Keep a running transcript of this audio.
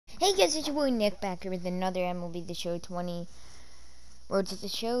Hey guys, it's your boy Nick back here with another MLB The Show 20 Road to the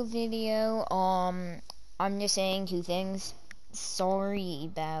Show video. I'm just saying two things. Sorry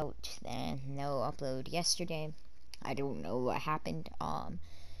about the no upload yesterday. I don't know what happened.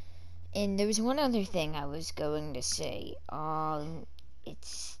 And there was one other thing I was going to say. I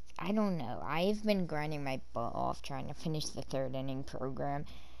don't know. I've been grinding my butt off trying to finish the third inning program.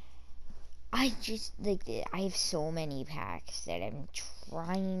 I have so many packs that I'm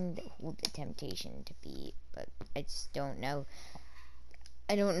trying to hold the temptation to beat, but I just don't know.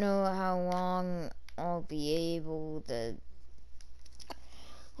 I don't know how long I'll be able to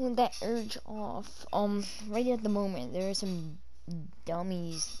hold that urge off. Right at the moment, there are some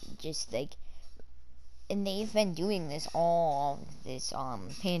dummies and they've been doing this all this,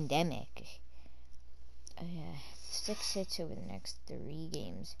 pandemic. 6 hits over the next 3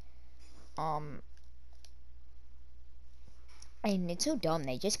 games. And it's so dumb,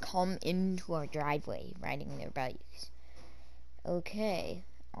 they just come into our driveway riding their bikes. Okay,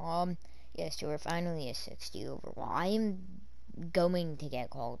 yes, so we're finally a 60 overall. I am going to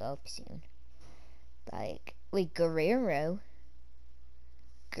get called up soon. Wait, Guerrero,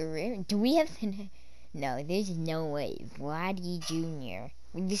 do we have, no, there's no way, Vladdy Jr.,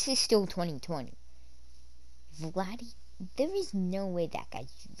 this is still 2020, Vladdy, there is no way that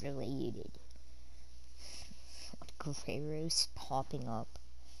guy's related. Guerrero's popping up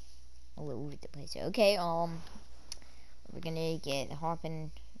all over the place. Okay, we're gonna get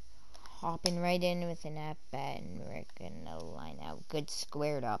hopping right in with an at bat, and we're gonna line out good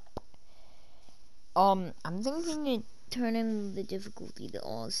squared up. I'm thinking to turn in the difficulty to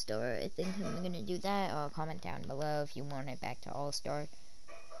All-Star. I think I'm gonna do that. Comment down below if you want it back to All-Star.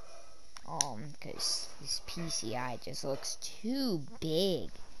 Cause this PCI just looks too big.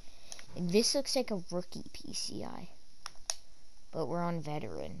 This looks like a rookie PCI, but we're on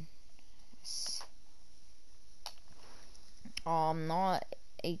veteran. Not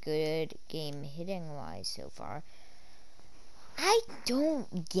a good game hitting wise so far. I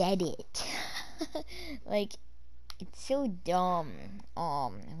don't get it. Like, it's so dumb.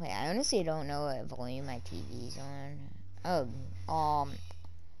 Wait, I honestly don't know what volume my TV's on. Oh,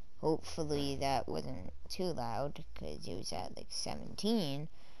 hopefully that wasn't too loud, because it was at like 17.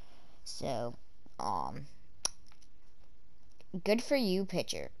 So, good for you,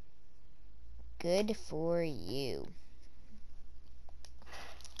 pitcher. Good for you.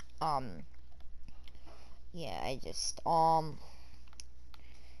 Yeah, it's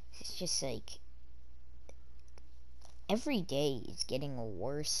just like, every day is getting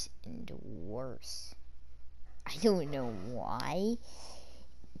worse and worse. I don't know why,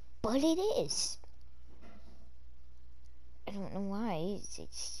 but it is. I don't know why.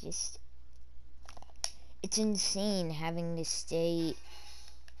 It's just, it's insane having to stay.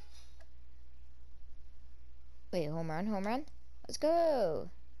 Wait, home run. Let's go.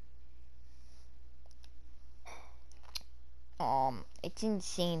 It's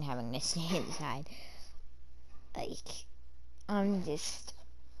insane having to stay inside. Like, it's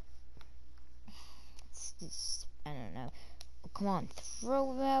just, I don't know. Oh, come on,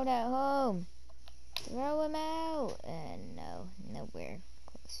 throw him out at home. Throw him out. No, nowhere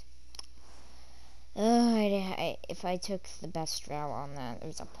close. If I took the best route on that,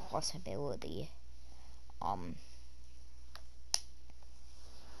 there's a possibility.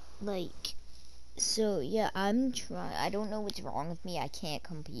 So yeah, I don't know what's wrong with me. I can't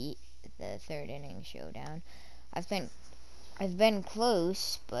compete the third inning showdown. I've been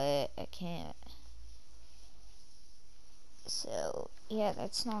close, but I can't. So yeah,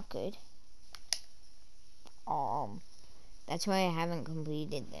 that's not good. That's why I haven't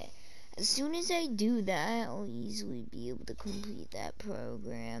completed that. As soon as I do that, I'll easily be able to complete that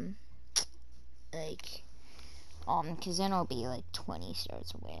program. Cause then I'll be like 20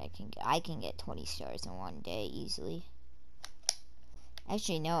 stars away. I can get 20 stars in one day easily.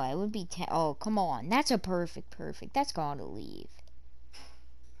 Actually, no, I would be 10. Oh, come on, that's a perfect. That's gotta leave.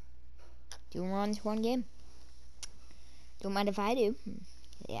 2 runs, 1 game. Don't mind if I do.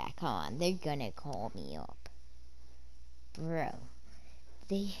 Yeah, come on, they're gonna call me up, bro.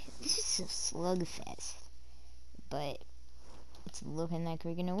 This is a slugfest, but it's looking like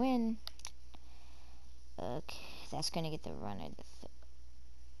we're gonna win. Okay, that's gonna get the runner.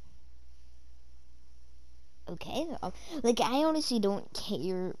 Okay, I honestly don't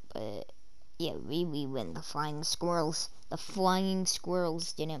care, but yeah, we win. The flying squirrels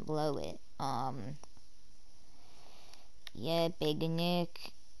didn't blow it. Yeah, Big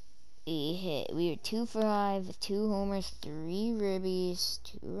Nick, we were 2 for 5, 2 homers, 3 ribbies,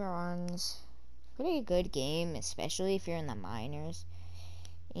 2 runs. Pretty good game, especially if you're in the minors.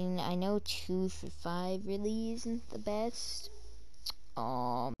 And I know 2 for 5 really isn't the best.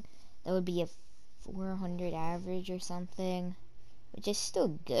 That would be a 400 average or something, which is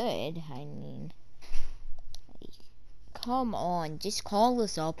still good. I mean, like, come on, just call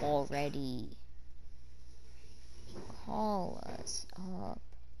us up already. Call us up.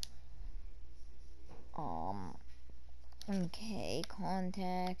 Okay,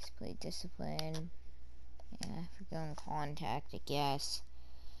 contacts, play discipline. Yeah, if we're going contact, I guess.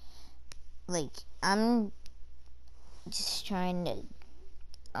 Like, I'm just trying to,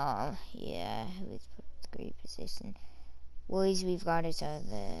 yeah, let's put great position. Boys, we've got us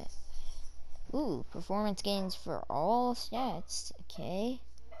the, ooh, performance gains for all stats, okay.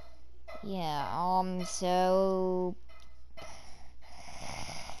 Yeah, so,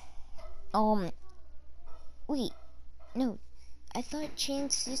 wait, no, I thought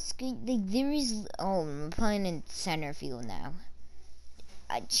Chance is good, like, there is, I'm playing in center field now.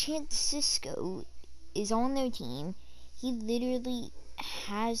 Chance Cisco is on their team. He literally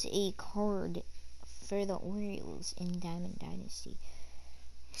has a card for the Orioles in Diamond Dynasty.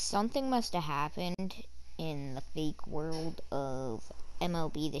 Something must have happened in the fake world of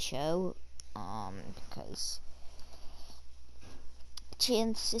MLB The Show, because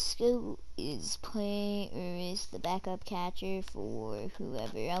Chance Cisco is playing, or is the backup catcher for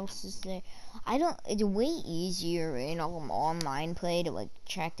whoever else is there. It's way easier in online play to, like,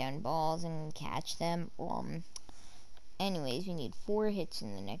 track down balls and catch them. Anyways, we need 4 hits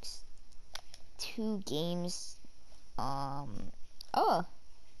in the next 2 games. Oh,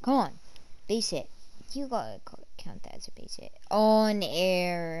 come on, base hit. You gotta count that as a base hit. On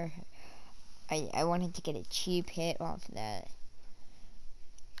air. I wanted to get a cheap hit off of that.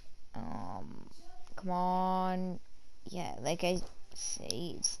 Come on. Yeah, like I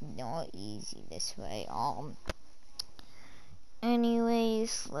say, it's not easy this way.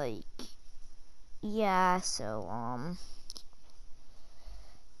 Anyways, like, yeah, so, I'm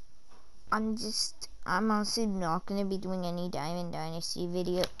honestly not gonna be doing any Diamond Dynasty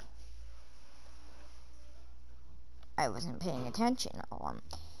video. I wasn't paying attention.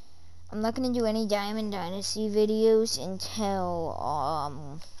 I'm not gonna do any Diamond Dynasty videos until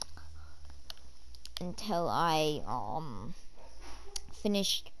I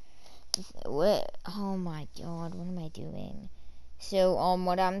finished. What? Oh my god, what am I doing? So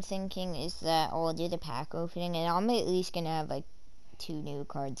what I'm thinking is that I'll do the pack opening, and I'm at least gonna have like 2 new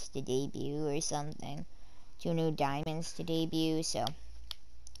cards to debut or something, 2 new diamonds to debut. So,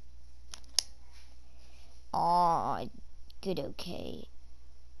 good, okay.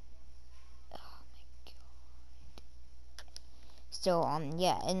 So,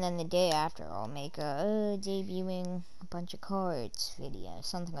 yeah, and then the day after, I'll make a debuting a bunch of cards video,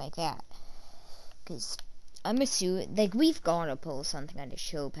 something like that. Because I'm assuming, like, we've got to pull something out of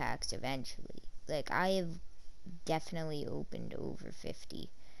show packs eventually. Like, I have definitely opened over 50.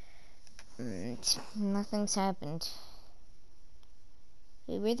 Nothing's happened.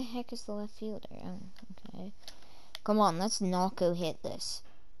 Wait, where the heck is the left fielder? Oh, okay. Come on, let's not go hit this.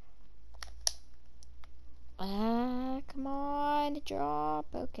 Come on, drop.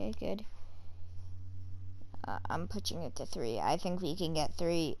 Okay, good. I'm pushing it to 3. I think we can get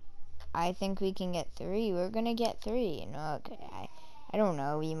 3. I think we can get 3. We're gonna get 3. Okay, I don't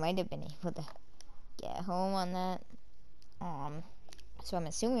know. We might have been able to get home on that. So I'm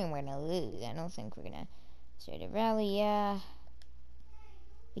assuming we're gonna lose. I don't think we're gonna start a rally. Yeah.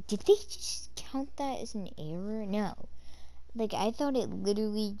 Wait, did they just count that as an error? No. Like, I thought it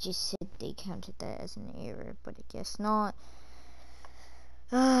literally just said they counted that as an error, but I guess not.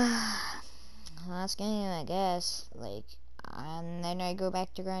 Last game, I guess. Like, and then I go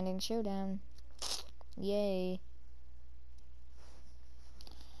back to grinding showdown. Yay.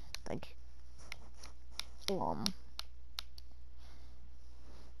 Like, I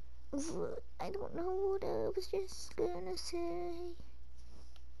don't know what I was just gonna say.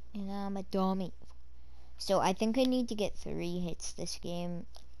 And I'm a dummy. So I think I need to get 3 hits this game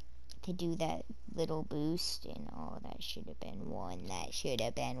to do that little boost. And that should have been 1. That should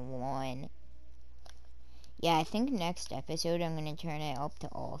have been 1. Yeah, I think next episode I'm going to turn it up to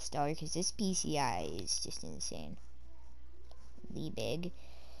All-Star, because this PCI is just insane. Big.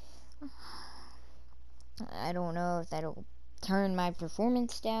 I don't know if that'll turn my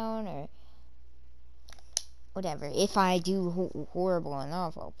performance down or whatever. If I do horrible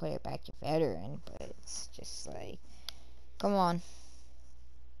enough, I'll put it back to veteran, but it's just like, come on.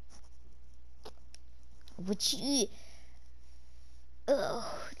 The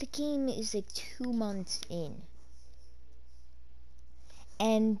game is like 2 months in,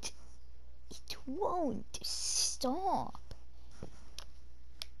 and it won't stop.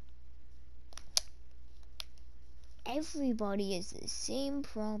 everybody has the same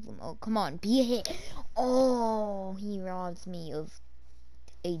problem. Oh, come on, be a hit. Oh, he robs me of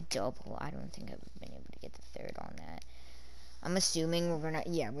a double. I don't think I've been able to get the third on that. I'm assuming we're gonna,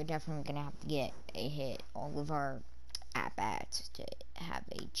 yeah, we're definitely gonna have to get a hit. All of our at-bats to have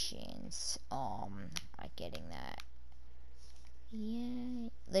a chance, at getting that. Yeah,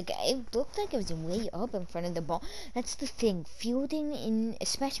 like, it looked like it was way up in front of the ball. That's the thing, fielding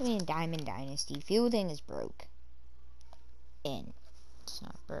especially in Diamond Dynasty, fielding is broke. And it's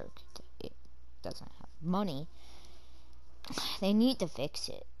not broke, it doesn't have money. They need to fix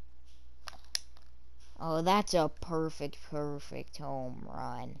it. Oh, that's a perfect home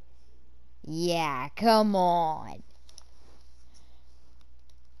run. Yeah, come on.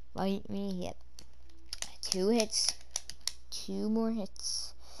 Bite me, yep. 2 hits. 2 more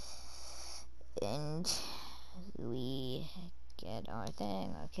hits. And we get our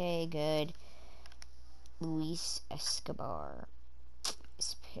thing. Okay, good. Luis Escobar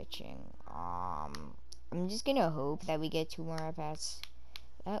is pitching. I'm just gonna hope that we get 2 more at-bats.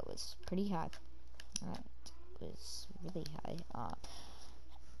 That was pretty high. That was really high.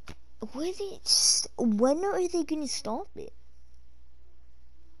 When are they gonna stop it?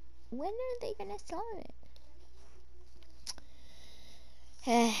 When are they gonna stop it?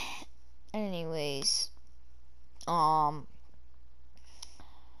 Anyways,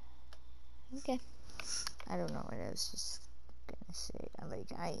 okay. I don't know what I was just gonna say.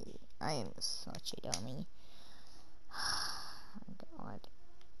 I am such a dummy. Oh God.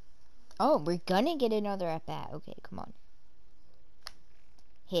 Oh, we're gonna get another at bat. Okay, come on.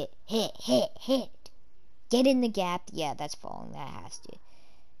 Hit. Get in the gap. Yeah, that's falling. That has to.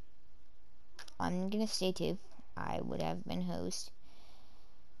 I'm gonna stay 2. I would have been host.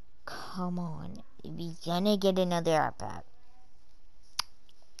 Come on. We're gonna get another at bat.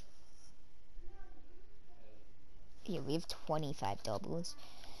 Yeah, we have 25 doubles.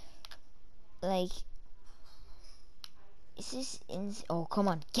 Like, is this oh, come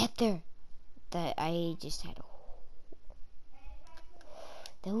on, get there. That I just had.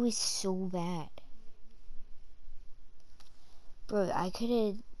 That was so bad. Bro, that could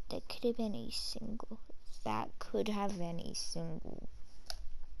have been a single. That could have been a single.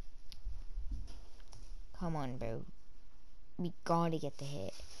 Come on, bro. We gotta get the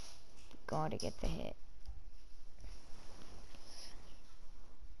hit.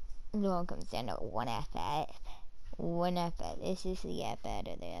 It all comes down to 1 at-bat. 1 at-bat. This is the at-bat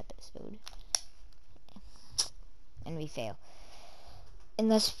of the episode. And we fail.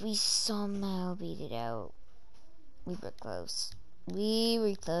 Unless we somehow beat it out. We were close. We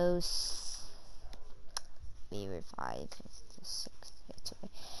were 5 to 6 hits away.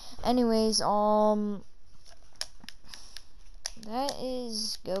 Anyways, that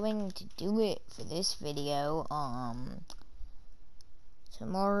is going to do it for this video.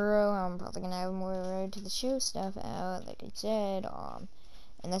 Tomorrow I'm probably gonna have more Road to the Show stuff out, like I said.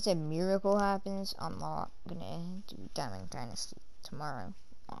 Unless a miracle happens, I'm not gonna do Diamond Dynasty tomorrow.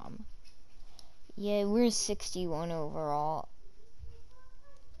 Yeah, we're 61 overall.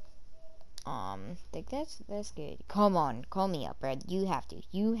 Like that's good. Come on, call me up, Red. You have to.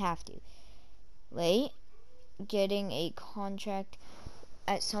 Wait, getting a contract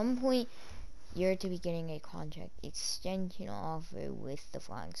at some point. You're to be getting a contract extension offer with the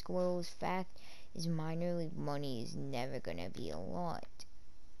Flying Squirrels. Fact is, minor league money is never gonna be a lot.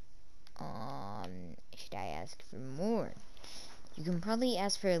 Should I ask for more? You can probably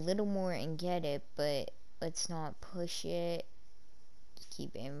ask for a little more and get it, but let's not push it. Just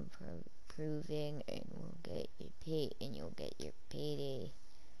keep improving, and we'll get your pay, and you'll get your payday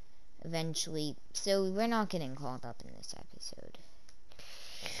eventually. So we're not getting called up in this episode.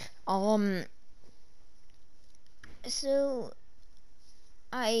 So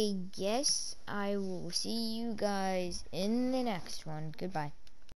I guess I will see you guys in the next one. Goodbye.